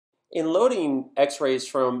In loading X-rays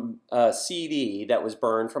from a CD that was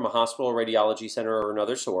burned from a hospital, radiology center, or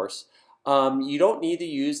another source, you don't need to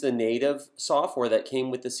use the native software that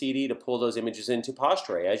came with the CD to pull those images into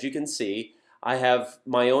PostureRay. As you can see, I have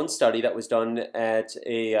my own study that was done at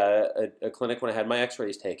a clinic when I had my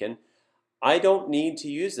X-rays taken. I don't need to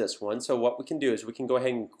use this one, so what we can do is we can go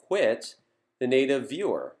ahead and quit the native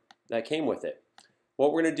viewer that came with it.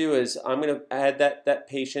 What we're going to do is I'm going to add that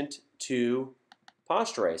patient to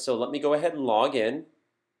PostureRay. So let me go ahead and log in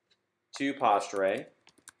to PostureRay,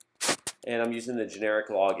 and I'm using the generic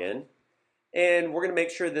login. And we're going to make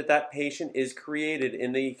sure that that patient is created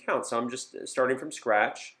in the account. So I'm just starting from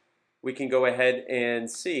scratch. We can go ahead and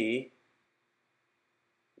see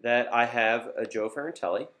that I have a Joe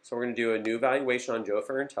Ferrantelli. So we're going to do a new evaluation on Joe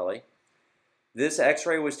Ferrantelli. This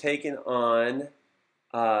X-ray was taken on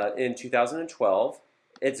in 2012.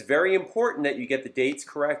 It's very important that you get the dates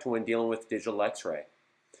correct when dealing with digital X-ray.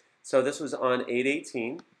 So this was on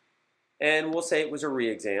 8/18, and we'll say it was a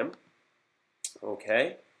re-exam.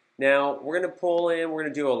 Okay. Now we're going to pull in, we're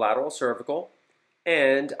going to do a lateral cervical,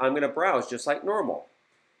 and I'm going to browse just like normal.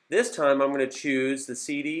 This time I'm going to choose the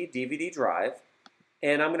CD DVD drive,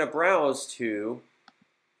 and I'm going to browse to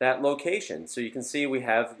that location. So you can see we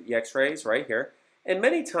have the X-rays right here, and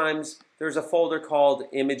many times there's a folder called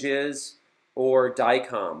Images or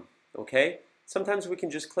DICOM. Okay. Sometimes we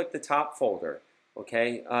can just click the top folder.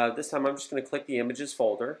 Okay. This time I'm just going to click the Images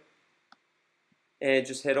folder and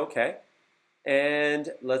just hit OK.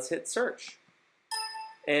 And let's hit search.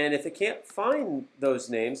 And if it can't find those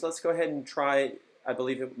names, let's go ahead and try, I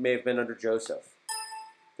believe it may have been under Joseph.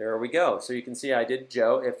 There we go. So you can see I did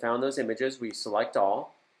Joe. It found those images. We select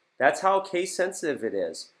all. That's how case sensitive it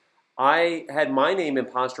is. I had my name in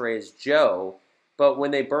PostureRay as Joe, but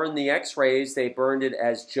when they burned the X-rays, they burned it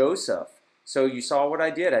as Joseph. So you saw what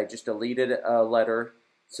I did. I just deleted a letter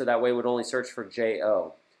so that way it would only search for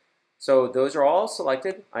J-O. So those are all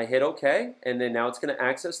selected. I hit OK, and then now it's going to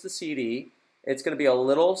access the CD. It's going to be a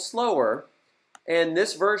little slower, and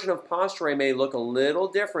this version of PostureRay may look a little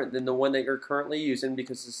different than the one that you're currently using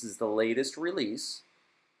because this is the latest release.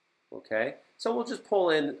 Okay, so we'll just pull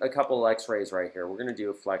in a couple of X-rays right here. We're going to do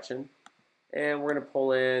a flexion, and we're going to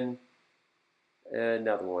pull in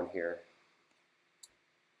another one here.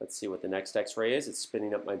 Let's see what the next X-ray is. It's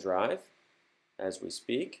spinning up my drive as we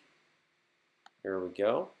speak. Here we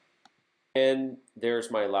go. And there's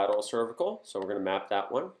my lateral cervical, so we're going to map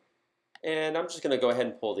that one. And I'm just going to go ahead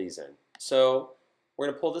and pull these in. So we're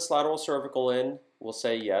going to pull this lateral cervical in. We'll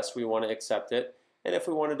say yes, we want to accept it. And if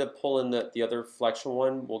we wanted to pull in the other flexion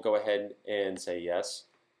one, we'll go ahead and say yes.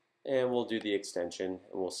 And we'll do the extension, and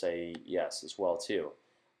we'll say yes as well too.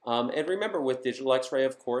 And remember, with digital X-ray,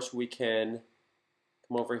 of course, we can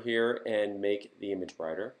come over here and make the image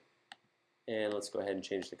brighter. And let's go ahead and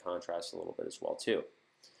change the contrast a little bit as well too.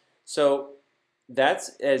 So that's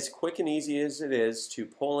as quick and easy as it is to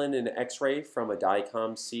pull in an X-ray from a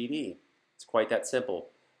DICOM CD. It's quite that simple.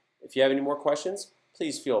 If you have any more questions,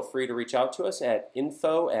 please feel free to reach out to us at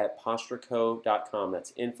info@postureco.com.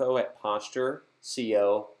 That's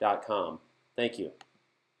info@postureco.com. Thank you.